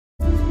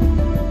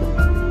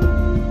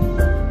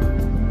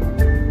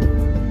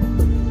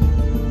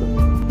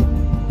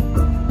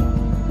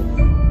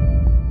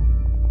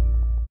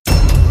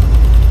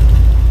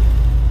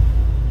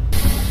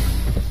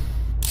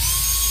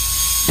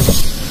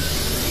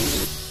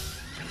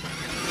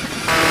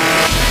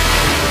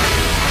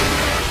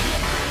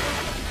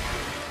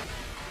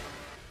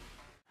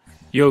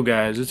Yo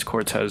guys, it's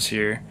Cortez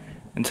here,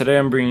 and today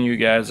I'm bringing you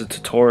guys a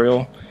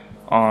tutorial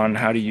on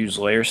how to use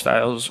layer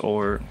styles,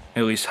 or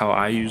at least how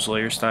I use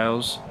layer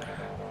styles.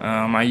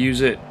 I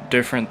use it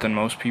different than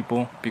most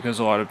people because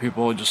a lot of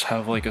people just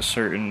have like a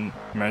certain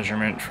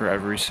measurement for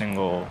every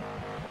single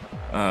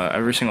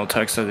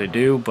text that they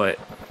do, but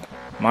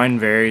mine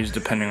varies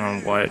depending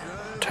on what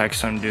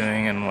text I'm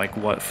doing and like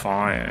what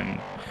font and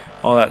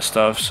all that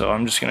stuff. So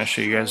I'm just gonna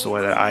show you guys the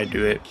way that I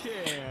do it.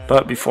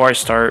 But before I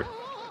start,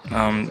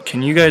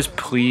 can you guys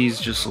please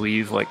just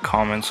leave like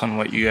comments on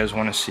what you guys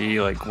want to see,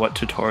 like what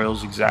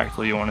tutorials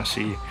exactly you want to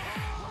see,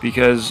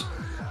 because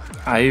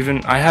I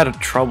had a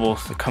trouble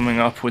coming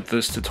up with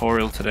this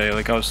tutorial today.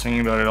 Like I was thinking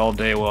about it all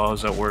day while I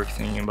was at work,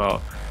 thinking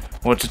about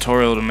what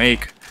tutorial to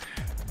make,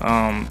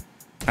 and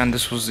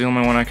this was the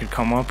only one I could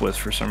come up with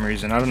for some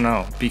reason. I don't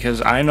know,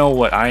 because I know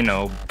what I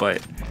know,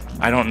 but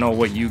I don't know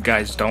what you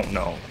guys don't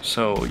know.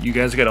 So you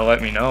guys gotta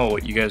let me know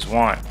what you guys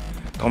want.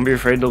 Don't be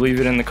afraid to leave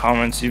it in the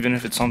comments, even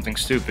if it's something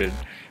stupid.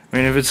 I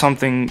mean, if it's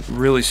something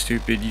really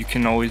stupid, you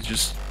can always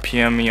just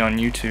PM me on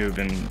YouTube,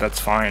 and that's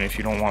fine if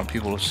you don't want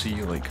people to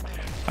see, like,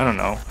 I don't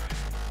know,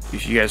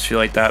 if you guys feel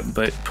like that,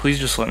 but please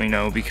just let me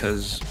know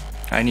because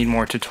I need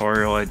more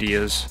tutorial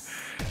ideas.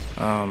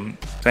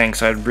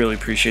 Thanks, I'd really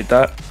appreciate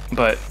that.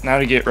 But now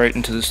to get right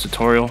into this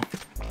tutorial,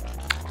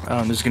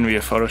 this is going to be a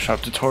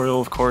Photoshop tutorial,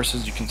 of course.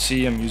 As you can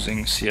see, I'm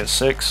using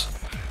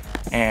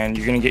CS6, and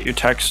you're going to get your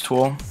text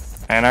tool.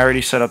 And I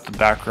already set up the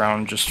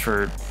background just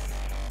for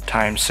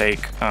time's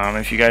sake.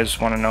 If you guys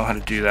want to know how to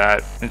do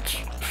that, it's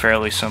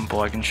fairly simple.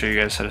 I can show you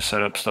guys how to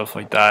set up stuff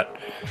like that.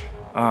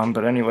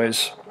 But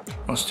anyways,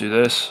 let's do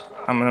this.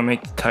 I'm going to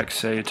make the text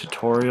say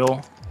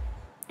tutorial.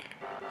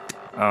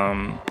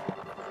 And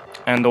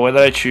the way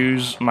that I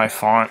choose my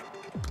font,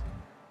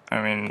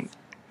 I mean,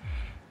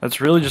 that's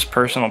really just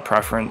personal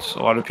preference. A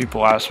lot of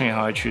people ask me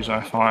how I choose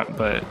my font,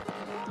 but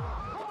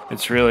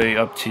it's really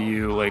up to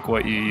you, like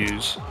what you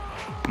use.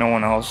 No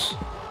one else.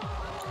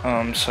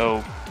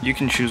 So you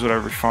can choose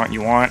whatever font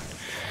you want.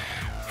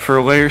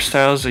 For layer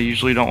styles, I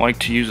usually don't like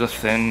to use a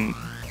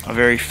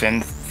very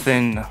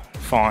thin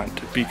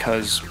font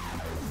because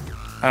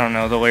I don't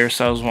know, the layer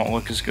styles won't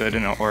look as good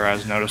or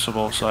as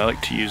noticeable. So I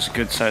like to use a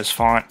good size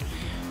font,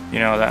 you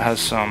know, that has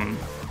some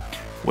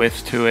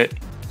width to it.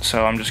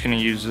 So I'm just gonna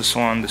use this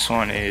one. This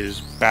one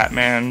is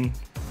Batman,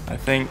 I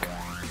think,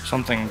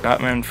 something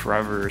Batman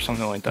Forever or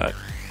something like that.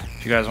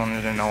 If you guys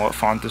wanted to know what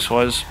font this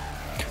was.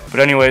 But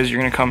anyways, you're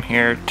going to come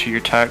here to your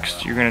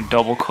text, you're going to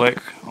double click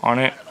on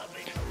it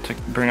to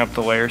bring up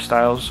the layer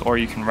styles, or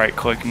you can right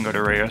click and go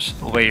to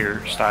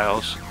layer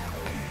styles.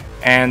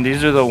 And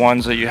these are the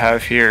ones that you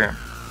have here.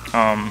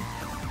 I'm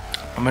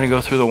going to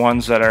go through the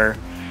ones that are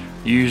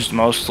used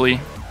mostly,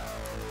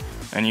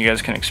 and you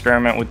guys can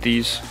experiment with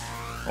these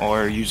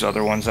or use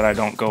other ones that I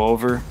don't go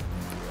over.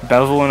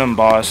 Bevel and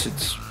emboss,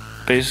 it's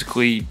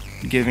basically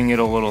giving it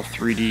a little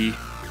 3D,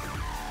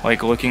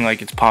 like looking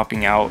like it's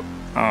popping out.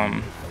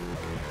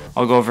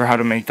 I'll go over how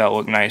to make that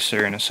look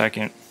nicer in a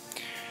second.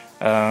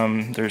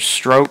 There's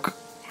stroke.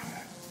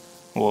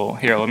 Well,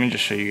 here, let me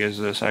just show you guys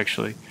this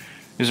actually.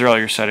 These are all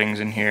your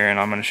settings in here, and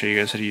I'm going to show you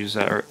guys how to use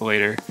that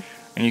later.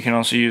 And you can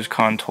also use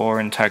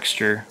contour and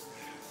texture.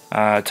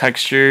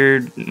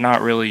 Texture, not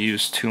really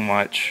used too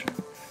much.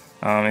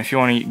 If you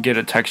want to get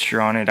a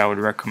texture on it, I would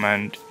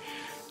recommend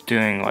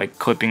doing like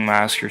clipping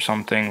mask or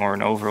something, or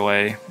an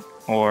overlay,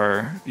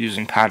 or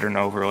using pattern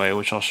overlay,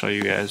 which I'll show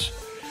you guys.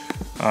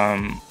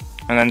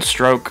 And then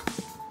stroke,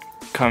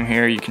 come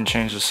here, you can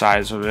change the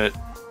size of it.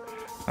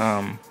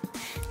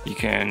 You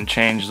can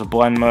change the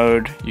blend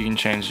mode, you can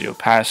change the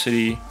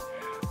opacity,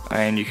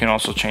 and you can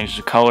also change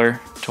the color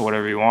to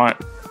whatever you want.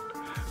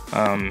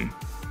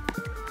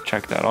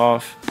 Check that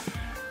off.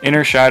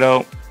 Inner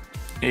shadow,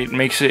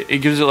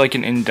 it gives it like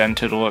an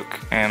indented look,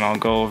 and I'll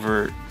go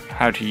over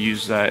how to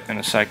use that in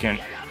a second,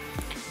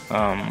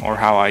 or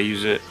how I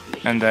use it.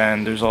 And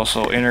then there's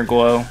also inner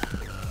glow.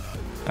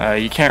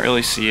 You can't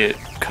really see it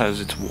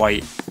because it's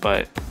white,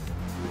 but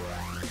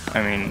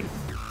I mean,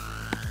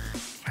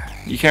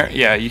 you can't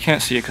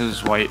see it because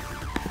it's white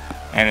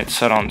and it's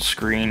set on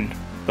screen.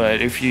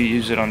 But if you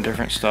use it on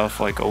different stuff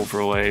like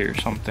overlay or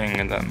something,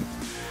 and then,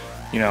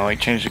 you know, like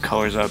change the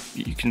colors up,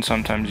 you can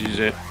sometimes use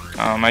it.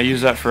 I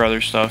use that for other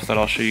stuff that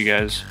I'll show you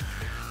guys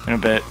in a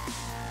bit.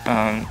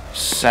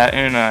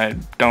 Satin I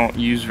don't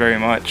use very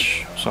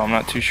much, so I'm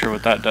not too sure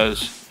what that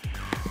does.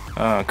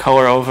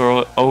 Color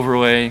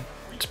overlay,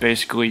 it's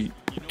basically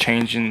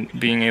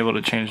being able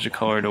to change the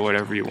color to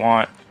whatever you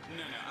want.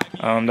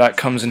 That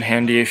comes in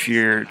handy if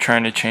you're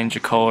trying to change the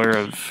color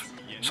of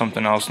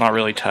something else, not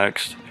really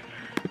text.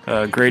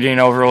 Gradient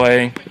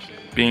overlay,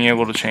 being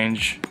able to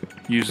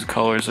use the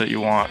colors that you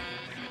want,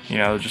 you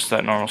know, just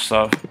that normal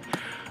stuff.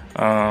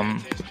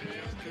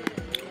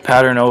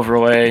 Pattern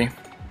overlay,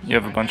 you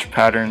have a bunch of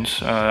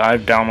patterns.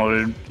 I've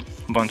downloaded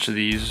a bunch of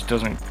these. It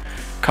doesn't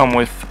come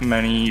with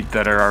many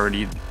that are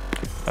already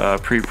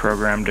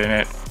pre-programmed in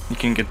it. You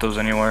can get those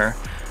anywhere.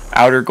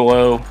 Outer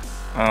glow,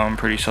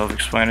 pretty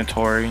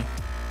self-explanatory.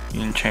 You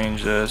can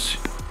change this.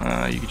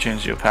 You can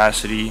change the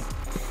opacity.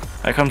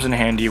 That comes in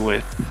handy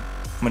with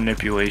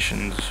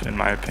manipulations, in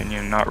my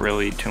opinion. Not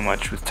really too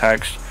much with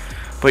text,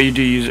 but you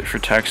do use it for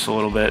text a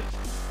little bit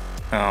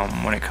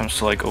when it comes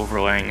to like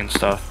overlaying and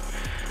stuff.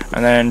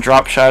 And then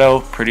drop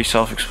shadow, pretty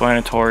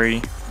self-explanatory.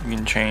 You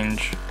can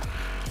change,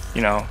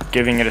 you know,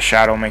 giving it a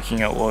shadow, making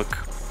it look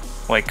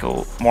like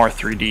more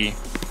 3D.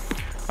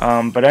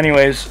 But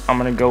anyways, I'm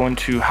gonna go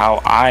into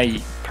how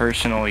I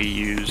personally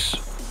use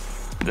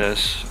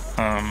this.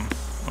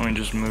 Let me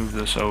just move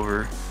this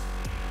over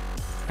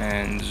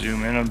and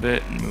zoom in a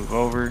bit and move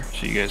over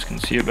so you guys can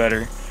see it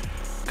better.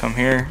 Come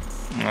here.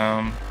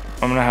 I'm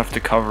gonna have to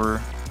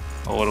cover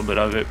a little bit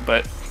of it,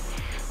 but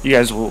you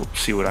guys will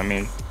see what I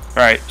mean.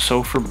 Alright,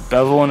 so for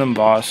bevel and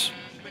emboss,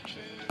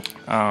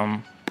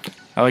 I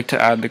like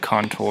to add the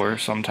contour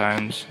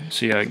sometimes.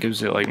 See how it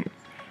gives it like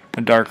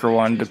a darker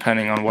one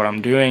depending on what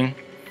I'm doing.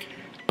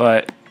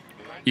 But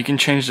you can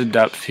change the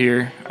depth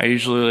here. I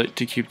usually like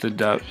to keep the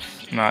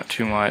depth not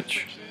too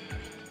much.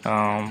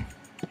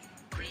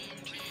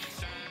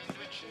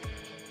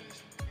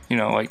 You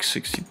know, like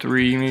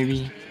 63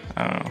 maybe.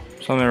 I don't know,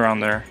 something around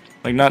there.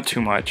 Like not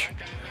too much.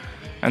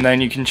 And then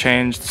you can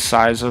change the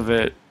size of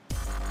it.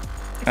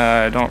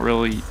 I don't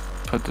really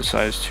put the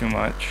size too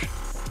much.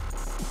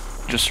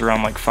 Just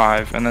around like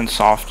 5. And then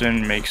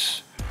soften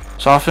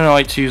I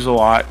like to use a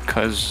lot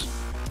because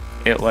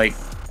it like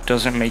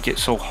doesn't make it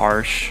so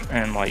harsh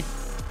and like,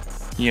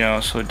 you know,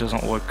 so it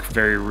doesn't look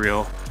very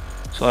real.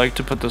 So I like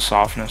to put the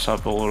softness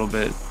up a little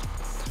bit.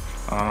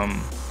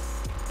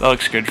 That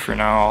looks good for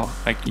now.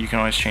 Like you can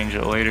always change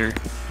it later.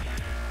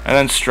 And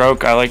then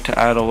stroke, I like to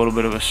add a little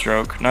bit of a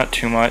stroke, not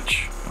too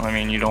much. I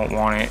mean, you don't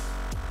want it,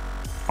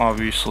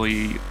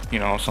 obviously, you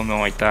know, something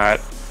like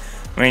that.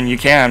 I mean, you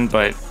can,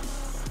 but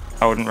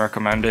I wouldn't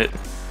recommend it.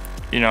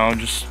 You know,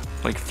 just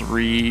like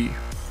 3,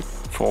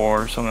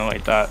 4, something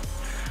like that.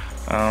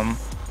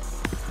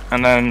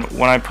 And then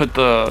when I put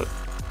the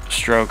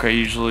stroke,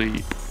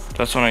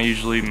 that's when I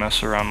usually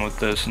mess around with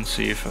this and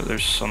see if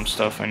there's some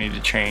stuff I need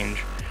to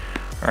change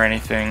or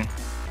anything.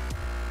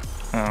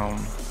 That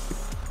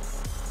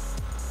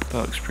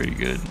looks pretty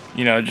good.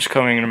 You know, just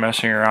coming and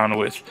messing around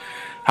with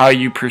how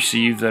you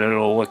perceive that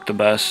it'll look the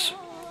best.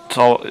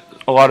 A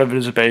lot of it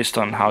is based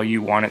on how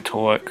you want it to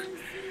look.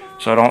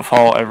 So I don't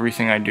follow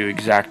everything I do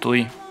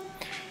exactly.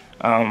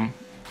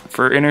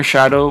 For inner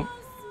shadow,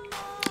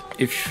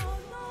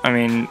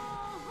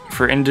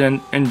 for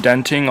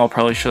indenting, I'll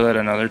probably show that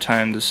another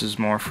time. This is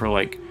more for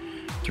like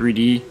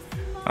 3D.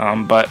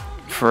 But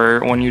for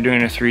when you're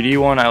doing a 3D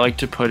one, I like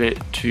to put it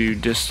to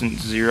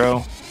distance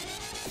 0.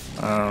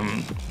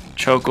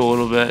 Choke a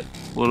little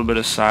bit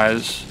of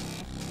size,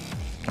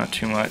 not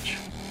too much,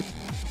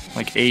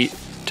 like 8,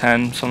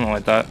 10, something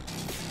like that.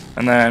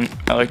 And then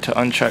I like to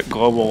uncheck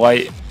global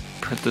light,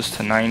 put this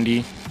to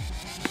 90.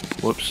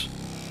 Whoops.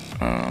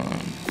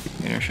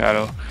 Inner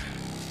shadow,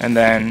 and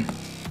then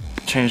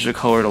change the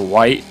color to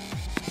white,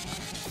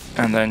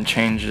 and then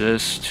change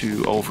this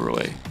to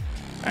overlay.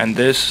 And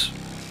this,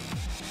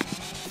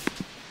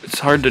 it's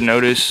hard to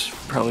notice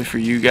probably for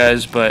you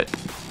guys, but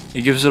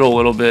it gives it a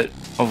little bit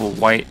of a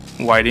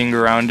whiting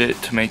around it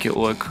to make it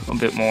look a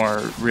bit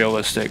more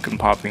realistic and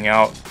popping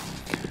out.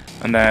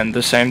 And then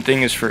the same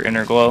thing is for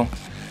inner glow.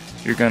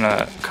 You're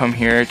gonna come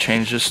here,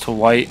 change this to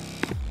white,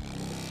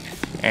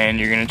 and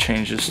you're gonna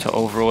change this to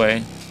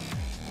overlay.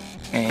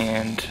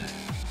 And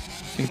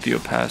I think the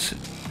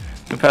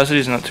opacity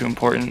is not too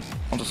important.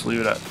 I'll just leave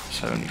it at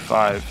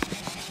 75.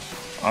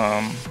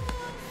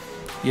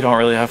 You don't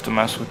really have to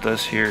mess with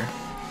this here.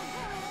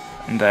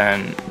 And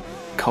then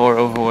color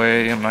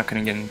overlay, I'm not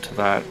going to get into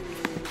that.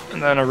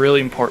 And then a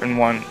really important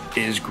one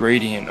is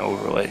gradient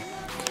overlay,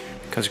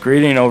 because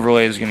gradient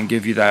overlay is going to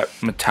give you that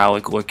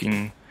metallic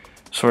looking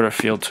sort of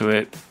feel to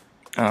it.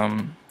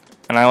 And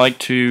I like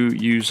to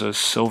use a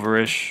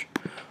silverish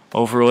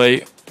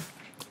overlay.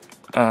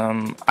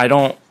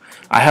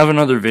 I have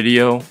another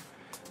video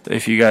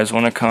if you guys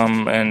want to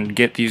come and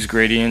get these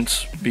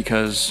gradients,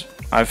 because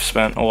I've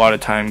spent a lot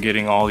of time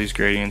getting all these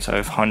gradients. I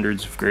have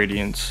hundreds of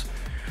gradients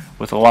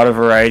with a lot of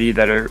variety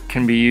that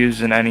can be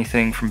used in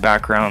anything from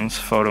backgrounds,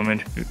 photo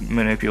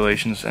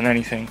manipulations, and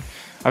anything.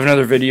 I have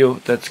another video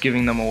that's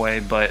giving them away,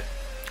 but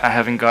I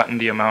haven't gotten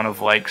the amount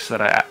of likes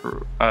that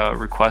I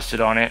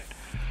requested on it.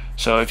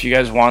 So if you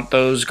guys want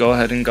those, go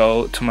ahead and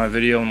go to my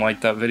video and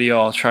like that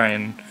video. I'll try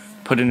and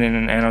put it in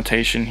an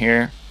annotation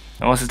here.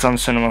 Unless it's on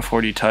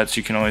CinemaFourDeeTuts,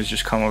 you can always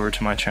just come over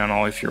to my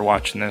channel if you're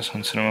watching this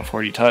on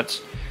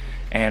CinemaFourDeeTuts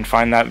and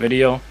find that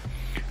video.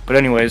 But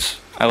anyways,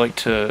 I like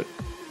to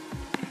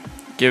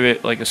give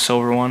it like a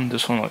silver one.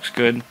 This one looks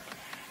good.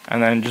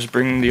 And then just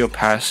bring the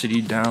opacity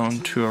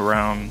down to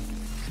around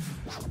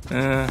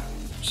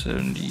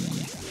 70.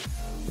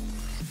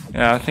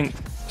 Yeah, I think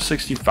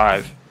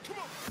 65.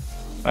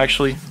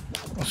 Actually,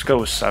 let's go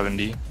with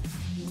 70.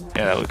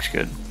 Yeah, that looks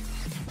good.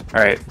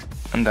 Alright,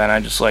 and then I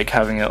just like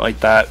having it like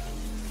that.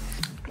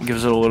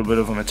 Gives it a little bit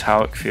of a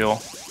metallic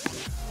feel.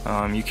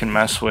 You can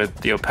mess with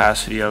the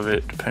opacity of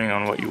it depending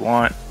on what you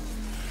want,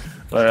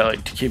 but I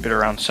like to keep it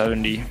around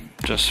 70,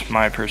 just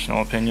my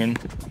personal opinion.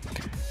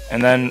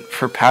 And then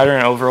for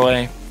pattern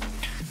overlay,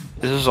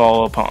 this is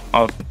all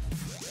up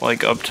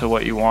like up to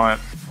what you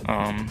want.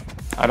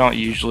 I don't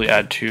usually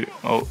add to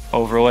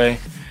overlay.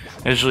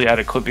 I usually add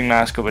a clipping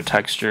mask of a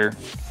texture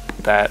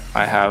that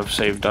I have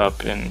saved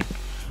up in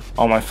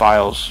all my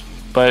files,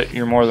 but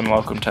you're more than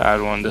welcome to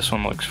add one. This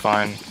one looks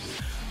fine.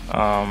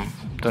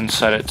 Then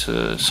set it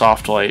to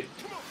soft light.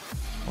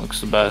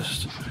 Looks the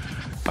best.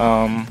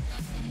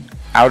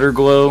 Outer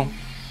glow,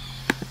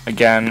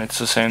 again, it's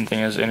the same thing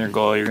as inner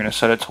glow. You're going to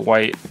set it to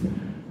white,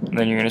 and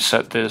then you're going to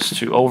set this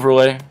to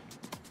overlay,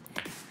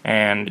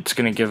 and it's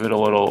going to give it a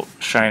little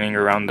shining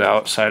around the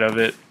outside of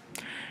it.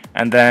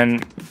 And then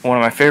one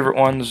of my favorite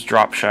ones,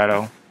 drop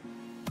shadow.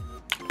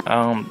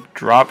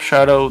 Drop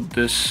shadow,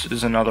 this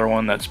is another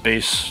one that's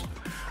based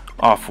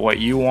off what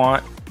you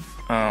want.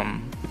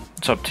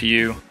 It's up to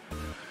you.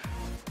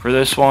 For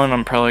this one,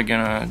 I'm probably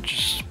gonna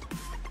just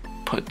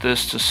put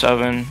this to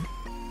 7,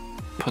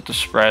 put the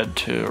spread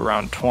to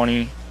around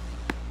 20,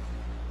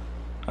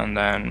 and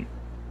then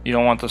you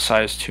don't want the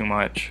size too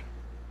much.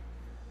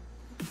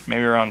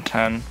 Maybe around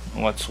 10.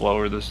 Let's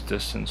lower this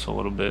distance a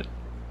little bit.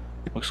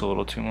 Looks a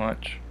little too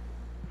much.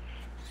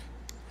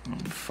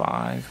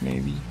 5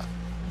 maybe.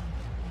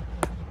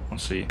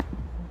 Let's see.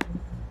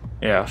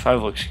 Yeah,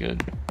 5 looks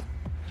good.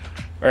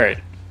 Alright,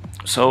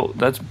 so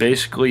that's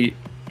basically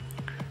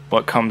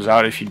what comes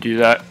out if you do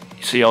that.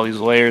 You see all these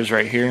layers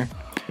right here.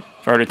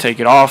 If I were to take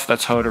it off,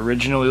 that's how it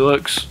originally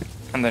looks,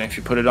 and then if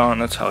you put it on,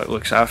 that's how it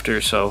looks after.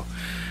 So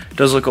it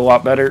does look a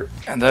lot better.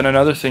 And then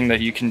another thing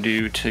that you can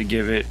do to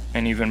give it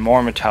an even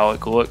more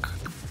metallic look,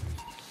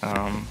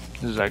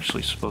 this is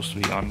actually supposed to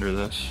be under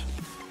this.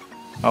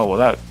 Oh, well,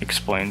 that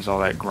explains all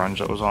that grunge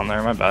that was on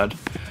there, my bad.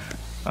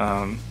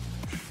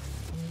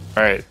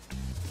 Alright,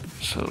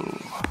 so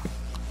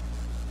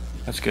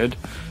that's good.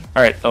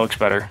 Alright, that looks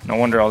better. No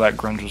wonder all that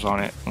grunge was on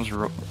it.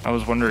 I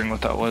was wondering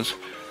what that was.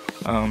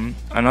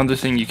 Another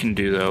thing you can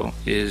do, though,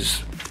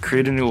 is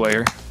create a new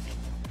layer,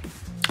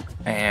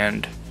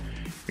 and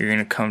you're going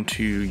to come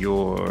to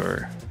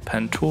your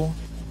pen tool,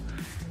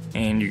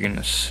 and you're going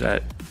to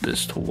set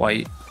this to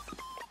white,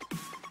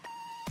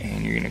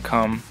 and you're going to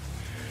come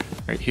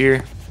right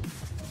here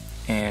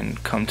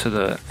and come to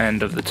the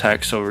end of the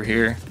text over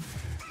here,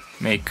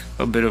 make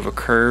a bit of a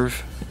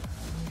curve.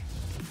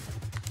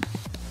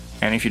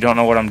 And if you don't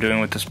know what I'm doing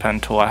with this pen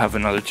tool, I have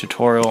another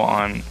tutorial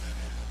on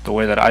the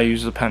way that I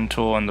use the pen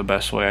tool and the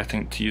best way I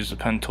think to use the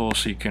pen tool,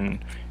 so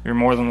you're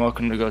more than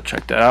welcome to go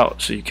check that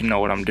out so you can know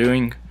what I'm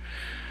doing.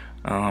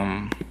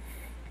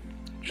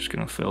 Just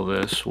gonna fill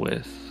this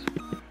with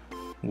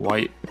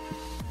white.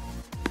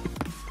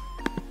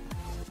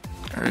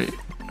 Alright,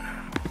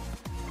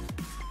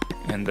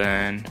 and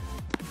then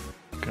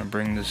I'm gonna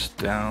bring this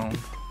down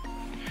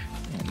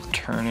and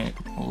turn it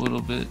a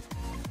little bit.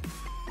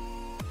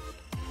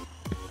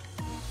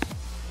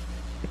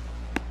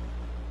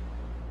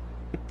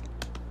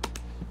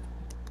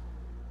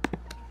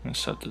 I'm gonna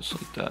set this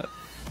like that.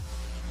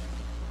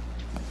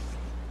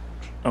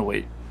 Oh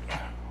wait,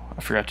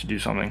 I forgot to do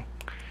something.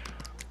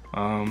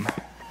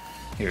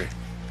 Here.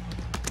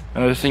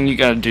 Another thing you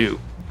gotta do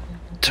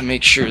to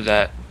make sure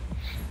that,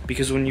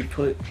 because when you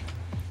put,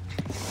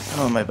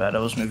 oh my bad, I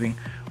was moving.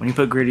 When you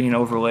put gradient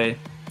overlay,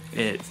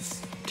 it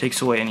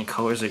takes away any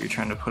colors that you're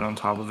trying to put on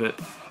top of it.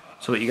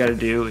 So what you gotta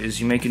do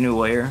is you make a new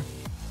layer,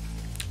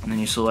 and then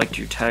you select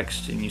your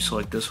text, and you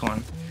select this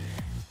one,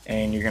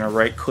 and you're gonna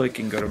right click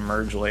and go to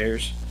merge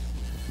layers.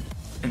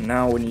 And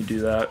now when you do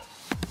that,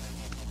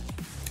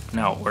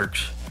 now it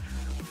works.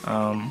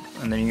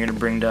 And then you're gonna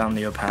bring down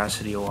the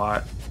opacity a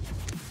lot.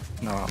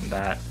 Not on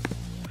that.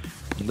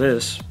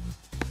 This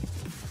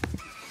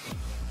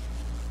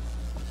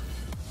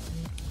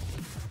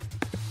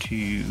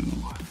to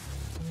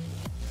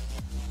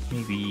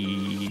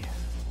maybe,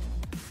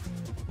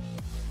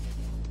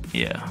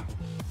 yeah,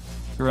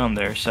 around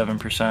there,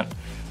 7%.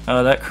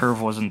 That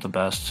curve wasn't the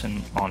best,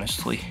 and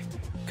honestly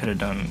could have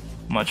done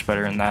much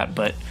better in that,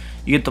 but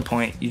you get the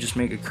point. You just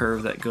make a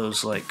curve that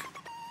goes like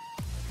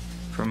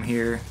from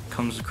here,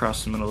 comes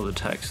across the middle of the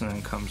text, and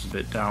then comes a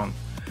bit down.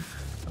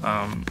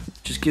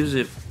 Just gives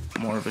it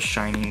more of a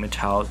shiny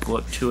metallic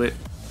look to it.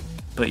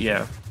 But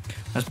yeah,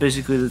 that's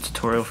basically the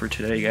tutorial for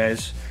today,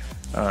 guys.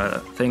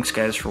 Thanks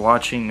guys for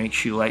watching. Make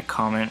sure you like,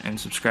 comment, and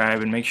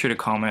subscribe, and make sure to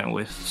comment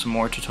with some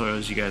more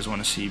tutorials you guys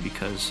want to see,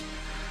 because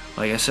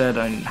like I said,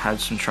 I had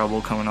some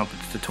trouble coming up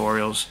with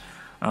tutorials.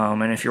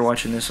 And if you're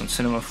watching this on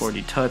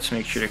CinemaFourDeeTuts,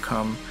 make sure to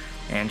come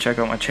and check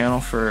out my channel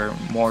for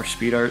more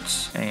speed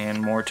arts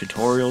and more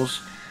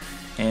tutorials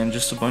and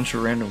just a bunch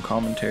of random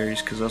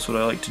commentaries, because that's what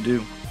I like to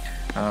do.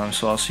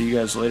 So I'll see you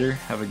guys later.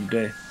 Have a good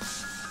day.